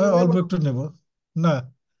সম্পূর্ণ নেব অল্প না? একটু নেব না,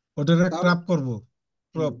 ওটার তাহলে ক্রাপ করব,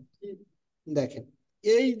 হুম, ক্রপ। দেখেন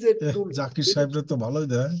এই যে টুল, জাকির সাহেবরা তো ভালোই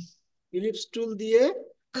দেয়। ইলিপস টুল দিয়ে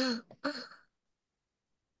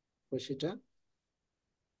ওই সেটা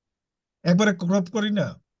একবারে ক্রপ করি না,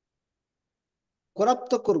 করাপ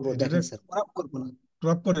তো করব, এটা দেখেন স্যার করাপ করব না,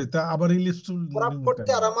 ক্রপ করে তা আবার ইলিপস টুল করাপ নিব করতে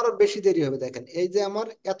কেন? আর আমার বেশি দেরি হবে। দেখেন এই যে আমার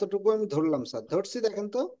এতটুকু আমি ধরলাম স্যার, ধরছি দেখেন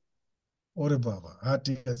তো, ওরে বাবা, হ্যাঁ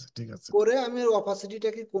ঠিক আছে ঠিক আছে। করে আমি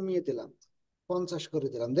অপাসিটিটাকে কমিয়ে দিলাম, 50 করে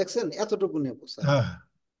দিলাম, দেখছেন এতটুকু নেব স্যার। হ্যাঁ,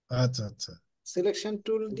 আচ্ছা আচ্ছা। সিলেকশন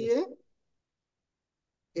টুল দিয়ে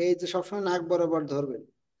এই যে সবসময় নাক বরাবর ধরবেন,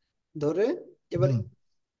 ধরে এবার হুম।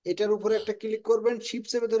 এটার উপরে একটা ক্লিক করবেন, শিফট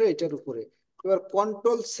চেপে ধরে এটার উপরে, এবার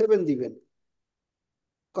কন্ট্রোল 7 দিবেন।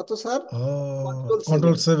 কত স্যার? ও, কন্ট্রোল 7।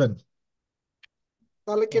 কন্ট্রোল 7।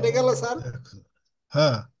 তাহলে ও কেটে গেল স্যার। দেখো,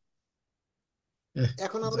 হ্যাঁ। এহ,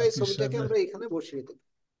 এখন আমরা এই জাকির ছবিটাকে সাহেবের, আমরা এখানে বসিয়ে দেব।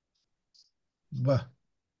 বাহ,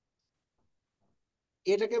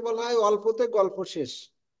 এটাকে বলা হয় অল্পতে গল্প শেষ।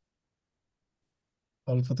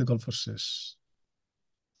 অল্পতে গল্প শেষ।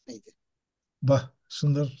 এই যে বাহ,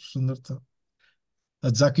 সুন্দর, সুন্দর তো।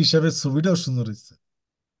 আর জাকির সাহেবের ছবিটাও সুন্দর হয়েছে।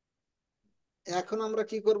 এখন আমরা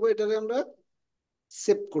কি করব, এটাকে আমরা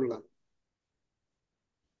সেভ করলাম।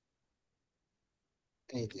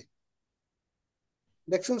 এই যে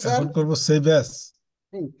দেখছেন স্যার। এখন করব সেভ অ্যাজ।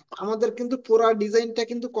 হুম, আমাদের কিন্তু পুরা ডিজাইনটা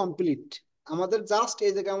কিন্তু কমপ্লিট। আমাদের জাস্ট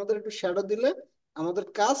এই জায়গায় আমাদের একটু শ্যাডো দিলে আমাদের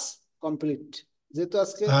কাজ কমপ্লিট। যেহেতু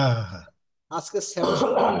আজকে হ্যাঁ হ্যাঁ আজকে শ্যাডো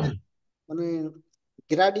সম্পর্কে মানে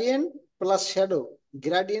গ্রাডিয়েন্ট প্লাস শ্যাডো,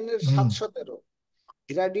 গ্রাডিয়েন্টের হুম। 717,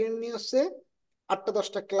 গ্রাডিয়েন্ট নিয়ে হচ্ছে 8টা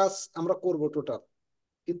 10টা ক্লাস আমরা করব টোটাল।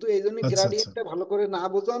 কিন্তু এই জন্য আচ্ছা আচ্ছা। গ্রাডিয়েন্টটা ভালো করে না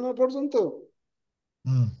বোঝানো পর্যন্ত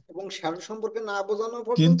হুম। এবং শ্যাডো সম্পর্কে না বোঝানো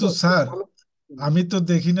পর্যন্ত কিন্তু এটা স্যার, ভালো। আমি তো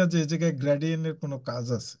দেখি না যে এই জায়গায় গ্রেডিয়েন্টের কোনো কাজ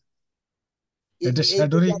আছে। এটা এই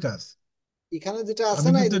শ্যাডোরই যেটা কাজ। এখানে যেটা আছে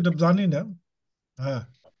আমি না, কিন্তু এটা জানি না। হ্যাঁ।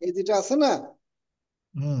 এই যেটা আছে না,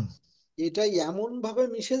 হুম। এটা এমন ভাবে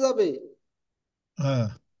মিশে যাবে, হ্যাঁ।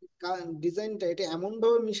 ডিজাইনটা এটা এমন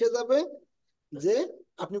ভাবে মিশে যাবে যে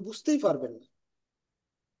আপনি বুঝতেই পারবেন না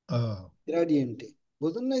ও, গ্রাডিয়েন্টে।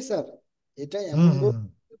 বুঝলেন নাই স্যার? এটা হুম এমন হুম ভাবে হুম।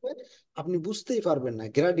 আপনি বুঝতেই পারবেন না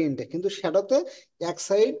গ্রাডিয়েন্টে, কিন্তু শ্যাডোতে এক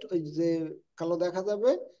সাইড ওই যে কালো দেখা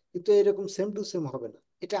যাবে, কিন্তু এরকম সেম টু সেম হবে না।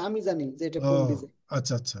 এটা আমি জানি যে এটা ও, কোন ডিজাইন।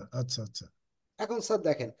 আচ্ছা আচ্ছা আচ্ছা আচ্ছা। এখন স্যার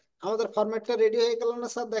দেখেন আমাদের ফরম্যাটটা রেডি হয়ে গেল না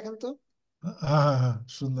স্যার, দেখেন তো। হ্যাঁ হ্যাঁ হ্যাঁ,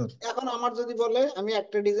 সুন্দর। এখন আমার যদি বলে আমি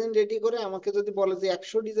একটা ডিজাইন রেডি করে, আমাকে যদি বলে যে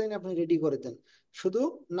 100 ডিজাইন আপনি রেডি করে দেন, শুধু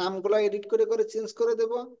নামগুলো এডিট করে করে চেঞ্জ করে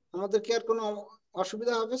দেব, আমাদের কি আর কোনো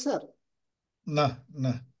অসুবিধা হবে স্যার? না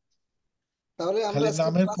না, তাহলে আমরা খালি আজকে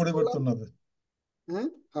নামের ক্লাস করলাম। পরিবর্তন হবে। হ্যাঁ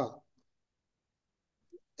হ্যাঁ।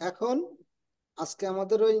 এখন আজকে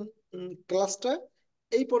আমাদের ওই ক্লাসটা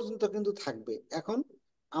এই পর্যন্ত কিন্তু থাকবে। এখন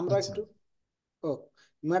আমরা আচ্ছা। একটু, ও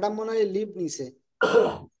ম্যাডাম মনে হয় লিভ নিছে,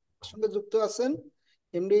 সঙ্গে যুক্ত আছেন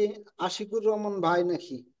এমডি আশিকুর রহমান ভাই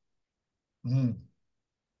নাকি? হুম।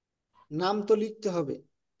 নাম তো লিখতে হবে,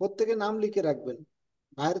 প্রত্যেকে নাম লিখে রাখবেন,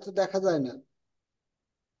 বাইরে তো দেখা যায় না।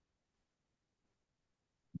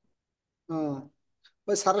 হ্যাঁ,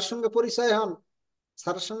 ওই স্যারের সঙ্গে পরিচয় হন,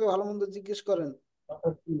 স্যারের সঙ্গে ভালো মন্দ জিজ্ঞেস করেন।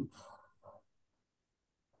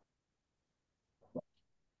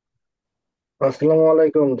 আসসালামু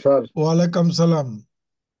আলাইকুম স্যার। ওয়ালাইকুম সালাম।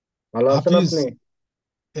 ভালো আছেন হাফিজ, আপনি?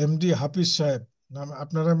 এমডি হাফিজ সাহেব নাম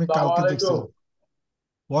আপনার, আমি আসসালামু কালকে আলাইকুম। দেখছিলাম।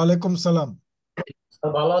 ওয়ালাইকুম সালাম।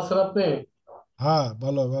 স্যার ভালো আছেন আপনি? হ্যাঁ,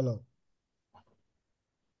 ভালো ভালো।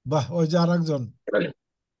 বাহ, ওই যে আরেকজন।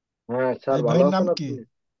 হ্যাঁ স্যার, এই ভালো ভাইয়ের নাম আছেন কি? আপনি?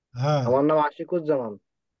 হ্যাঁ, আমার নাম আশিকুজ্জামান।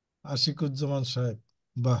 আশিকুজ্জামান সাহেব।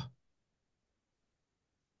 বাহ।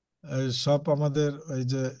 এই সব আমাদের ওই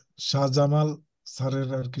যে শাহজামাল স্যারের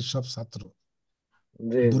আর কি সব ছাত্র।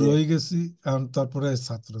 জি জি। বুড়ো হয়ে গেছি এখন, তারপরে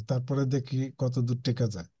ছাত্র, তারপরে দেখি কত দূর টেকা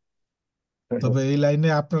যায়। তবে এই লাইনে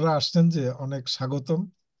আপনারা আসছেন যে অনেক স্বাগতম।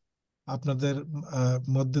 আপনাদের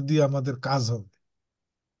মধ্যে দিয়ে আমাদের কাজ হবে।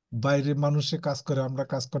 বাইরে মানুষে কাজ করে, আমরা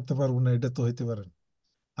কাজ করতে পারবো না, এটা তো হইতে পারে না।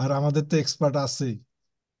 আর আমাদের তো এক্সপার্ট আছেই,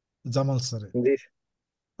 জামাল স্যারে। জি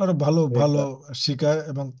আর ভালো জি ভালো স্যার। শিখায়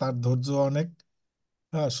এবং তার ধৈর্য অনেক।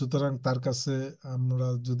 হ্যাঁ, সুতরাং তার কাছে আমরা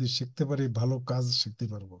যদি শিখতে পারি, ভালো কাজ শিখতে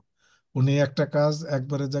পারবো। উনি একটা কাজ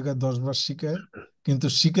একবারের জায়গায় 10 বার শিখায়, কিন্তু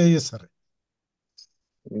শিখাইয়ে ছাড়ে।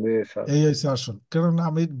 জি স্যার। এই হয়েছে আসল কারণ।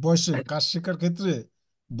 আমি বয়সে কাজ শেখার ক্ষেত্রে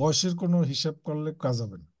বয়সের কোনো হিসাব করলে কাজ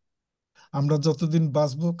হবে না। আমরা যতদিন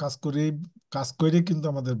বাঁচবো কাজ করে কিন্তু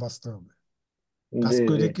আমাদের বাঁচতে হবে, কাজ জি জি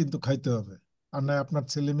করে কিন্তু খাইতে হবে। আর নয় আপনার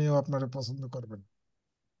ছেলে মেয়েও আপনারা পছন্দ করবেন।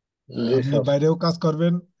 জি আপনি স্যার। বাইরেও কাজ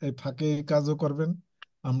করবেন, এই ফাঁকে এই কাজও করবেন।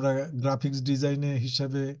 আমরা গ্রাফিক্স ডিজাইনে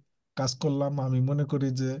হিসাবে কাজ করলাম। আমি মনে করি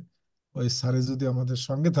যে ওই স্যারে যদি আমাদের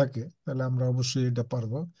সঙ্গে থাকে তাহলে আমরা অবশ্যই এটা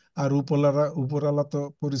পারবো। আর উপরওয়ালা তো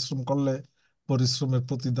পরিশ্রম করলে পরিশ্রমের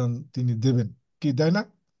প্রতিদান তিনি দেবেন, কি দেয় না?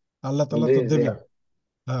 আল্লাহ তাআলা জি তো জি, দেবেন।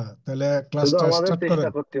 হ্যাঁ, তাহলে শুধু ক্লাসটা আমাদের স্টার্ট চেষ্টা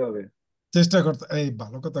করেন। করতে হবে। চেষ্টা করতে, এই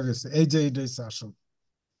ভালো কথা গেছে, এই যে এইটা হচ্ছে আসল।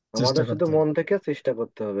 চেষ্টা আমাদের শুধু করতে মন হবে, থেকে চেষ্টা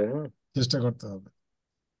করতে হবে। হ্যাঁ চেষ্টা করতে হবে।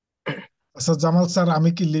 আচ্ছা জামাল স্যার, আমি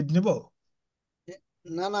কি লিভ নিব? এ,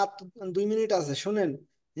 না না, আর তো 2 মিনিট আছে, শুনেন।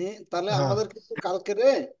 তাহলে হ্যাঁ। আমাদের কিন্তু কালকে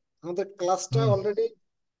রে আমাদের ক্লাসটা হুম। অলরেডি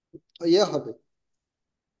ইয়ে হবে।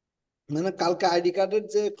 মানে কালকে আইডি কার্ডের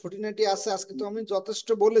যে খুঁটিনাটি আছে আজকে তো আমি যথেষ্ট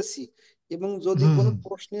বলেছি। এবং যদি হুম। কোনো হুম।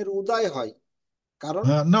 প্রশ্নের উদয় হয়, কারণ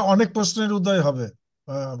হ্যাঁ, না, অনেক প্রশ্নের উদয় হবে।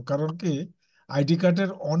 কারণ কি, আইডি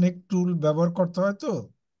কার্ডের অনেক টুল ব্যবহার করতে হয় তো।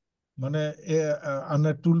 মানে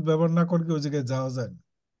টুল ব্যবহার না করে কি ওই জায়গায় যাওয়া যায় না।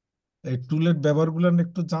 এই টুলের ব্যবহারগুলো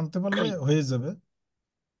একটু জানতে পারলে হয়ে যাবে।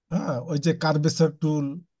 হ্যাঁ, ওই যে কার্ভেচার টুল,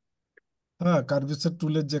 হ্যাঁ কার্ভেচার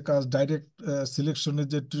টুলের যে কাজ, ডাইরেক্ট সিলেকশনের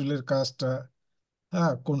যে টুলের কাজটা,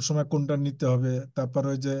 হ্যাঁ কোন সময় কোনটা নিতে হবে। তারপর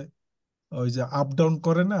ওই যে আপ ডাউন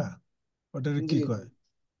করে না, ওটাকে জি কি জি। কয়?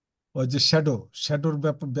 ওই যে শ্যাডোর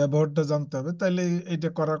ব্যবহারটা জানতে হবে, তাইলে এইটা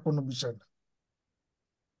করার কোনো বিষয় না।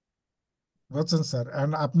 বুঝছেন স্যার?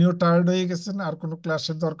 এখন আপনিও টায়ার্ড হয়ে গেছেন, আর কোনো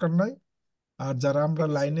ক্লাসের দরকার নাই। আর যারা আমরা ঠিক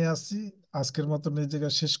আছে, লাইনে আছি, আজকের মতন এই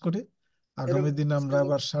জায়গায় শেষ করি। আগামী এরকম দিন আমরা আজকে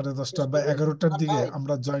আবার 10:30 শেষ বা করবেন। 11টার আর দিকে ভাই,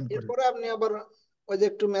 আমরা জয়েন করি। এরপরে আপনি আবার ওই যে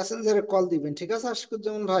একটু মেসেঞ্জারে কল দিবেন, ঠিক আছে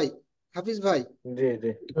আশিকুজ্জামান ভাই, হাফিজ ভাই? জি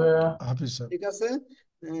জি। হাফিজ সাহেব। ঠিক আছে।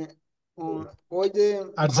 আহ, ও- ওই যে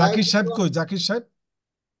আর ভাইয়া জাকির সাহেব কিন্তু কই? জাকির সাহেব,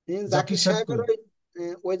 জাকির জাকির সাহেব সাহেবের কই?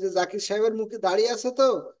 ওই যে জাকির সাহেবের মুখে দাঁড়িয়ে আছে তো,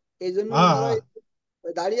 এই জন্য হ্যাঁ, ওনারা হ্যাঁ,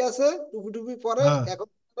 ওই দাঁড়িয়ে আছে, টুপি টুপি পরে। হ্যাঁ। এখন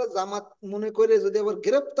ওরা জামাত মনে করে যদি আবার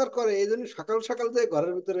গ্রেফতার করে, এই জন্য সকাল সকাল যে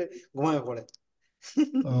ঘরের ভিতরে ঘুমায় পড়ে।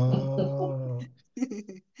 ও,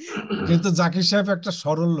 কিন্তু জাকির সাহেব একটা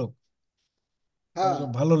সরল লোক, হ্যাঁ।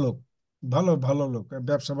 ভালো লোক, ভালো ভালো লোক,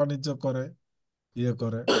 ব্যবসা বাণিজ্য করে, ইয়ে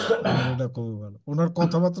করে। আমার এটা খুবই ভালো, ওনার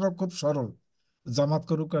কথাবার্তা খুব সরল। জামাত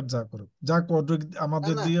করুক আর যা করুক, যা করুক, না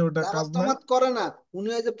আমাদের না, দিয়ে ওটা জামাত কাজ নাই। টামাত করে না। উনি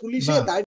ওই যে পুলিশে না। দাঁড়িয়ে